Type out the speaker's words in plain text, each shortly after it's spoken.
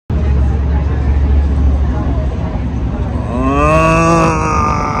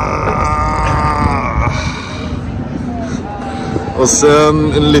Och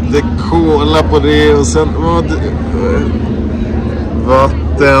sen en lite cola på det. Och sen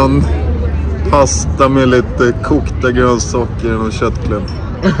vatten. Pasta med lite kokta grönsaker och köttkläm.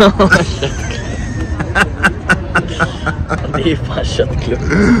 Det är ju fan köttkläm.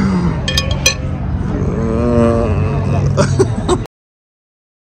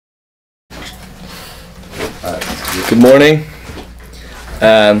 Good morning.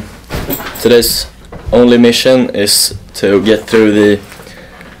 Today's only mission is to get through the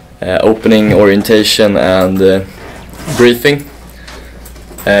opening orientation and briefing.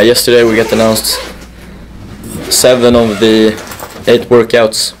 Yesterday we got announced 7 of the 8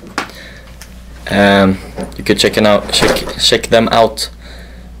 workouts. You could check them out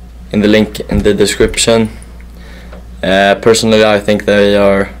in the link in the description. Personally, I think they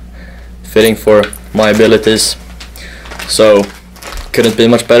are fitting for my abilities, so couldn't be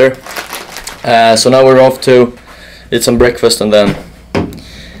much better. So now we're off to eat some breakfast and then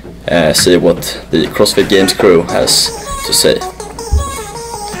see what the CrossFit Games crew has to say.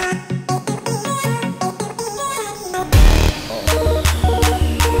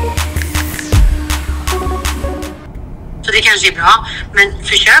 Så det kanske är bra, men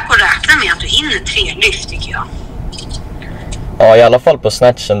försök att räkna med att du hinner 3 lyft, tycker jag. Ja, i alla fall på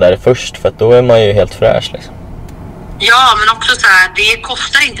snatchen där först, för att då är man ju helt fräsch liksom. Ja, men också så här, det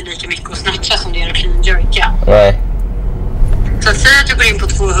kostar inte lika mycket att snatcha som det är att clean jerka. Nej. Så att säga att du går in på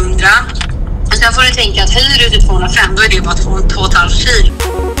 200, och sen får du tänka att höjer du till 205, då är det bara 2,5 kilo.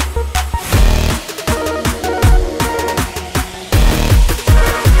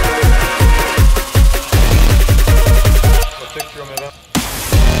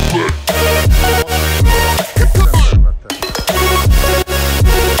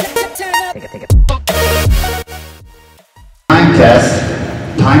 Time test.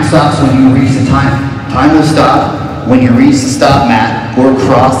 Time stops when you reach the time. Time will stop when you reach the stop mat or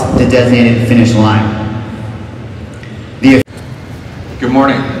cross the designated finish line. Good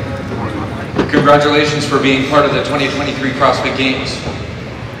morning. Congratulations for being part of the 2023 CrossFit Games.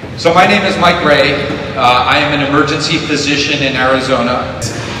 So my name is Mike Ray. I am an emergency physician in Arizona.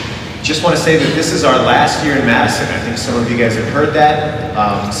 Just want to say that this is our last year in Madison. I think some of you guys have heard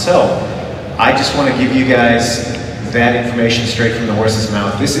that. So I just want to give you guys that information straight from the horse's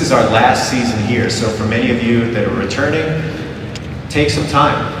mouth. This is our last season here. So for many of you that are returning, take some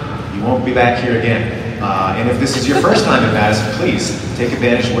time. You won't be back here again. And if this is your first time in Madison, please take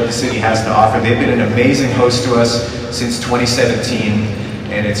advantage of what the city has to offer. They've been an amazing host to us since 2017,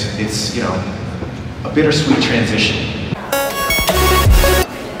 and it's you know, a bittersweet transition.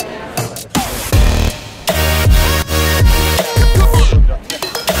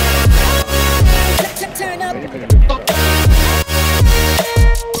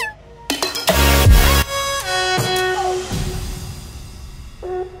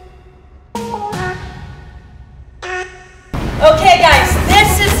 Okay guys,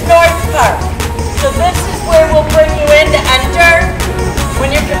 this is North Park. So this is where we'll bring you in to enter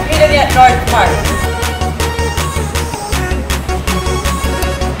when you're competing at North Park.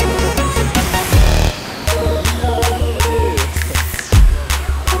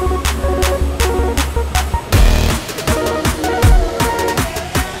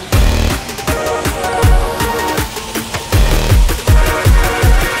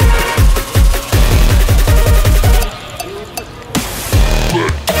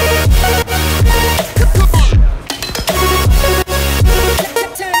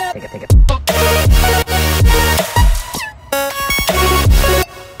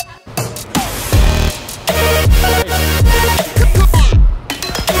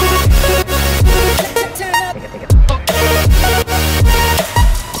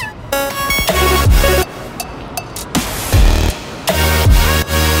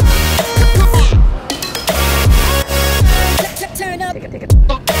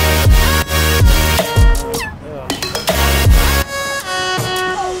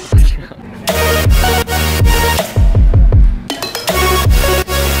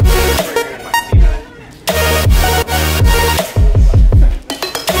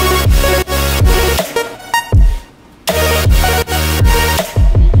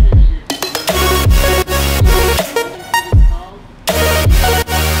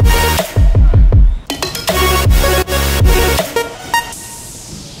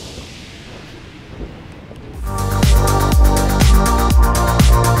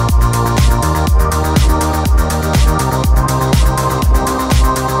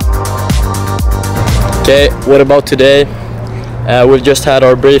 Okay, what about today? We've just had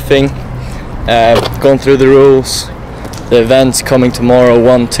our briefing, gone through the rules, the events coming tomorrow,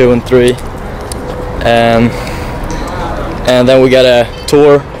 1, 2 and 3. and then we got a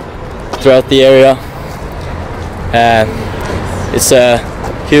tour throughout the area. It's a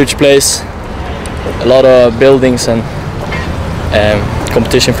huge place, a lot of buildings and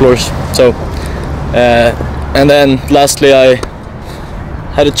competition floors. So and then lastly I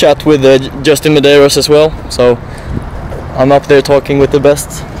had a chat with Justin Medeiros as well, so I'm up there talking with the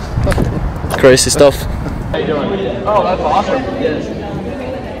best. Crazy stuff. How you doing? Oh, that's awesome. Yes.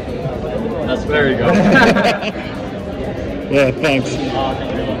 That's very good. Yeah, thanks.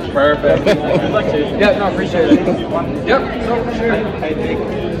 Perfect. Good luck to you. Yeah, no, appreciate it. Yep, no, for sure.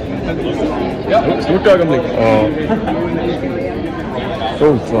 Yep. Stort ögonblick. Ja.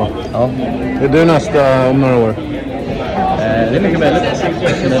 Coolt va? Ja. Är du nästa om några år? Det är mycket möjligt.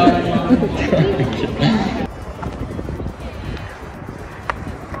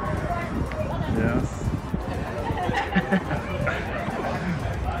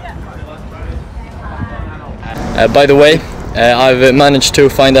 By the way, I've managed to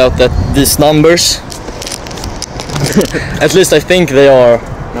find out that these numbers, at least I think they are.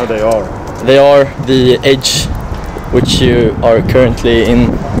 No, they are. They are the age which you are currently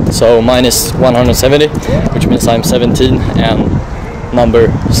in. So mine is 170, which means I'm 17, and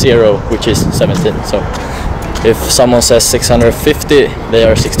number 0, which is 17. So if someone says 650, they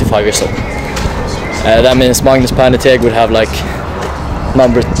are 65 years old. That means Magnus Paneteg would have like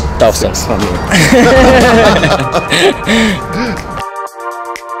number 1000.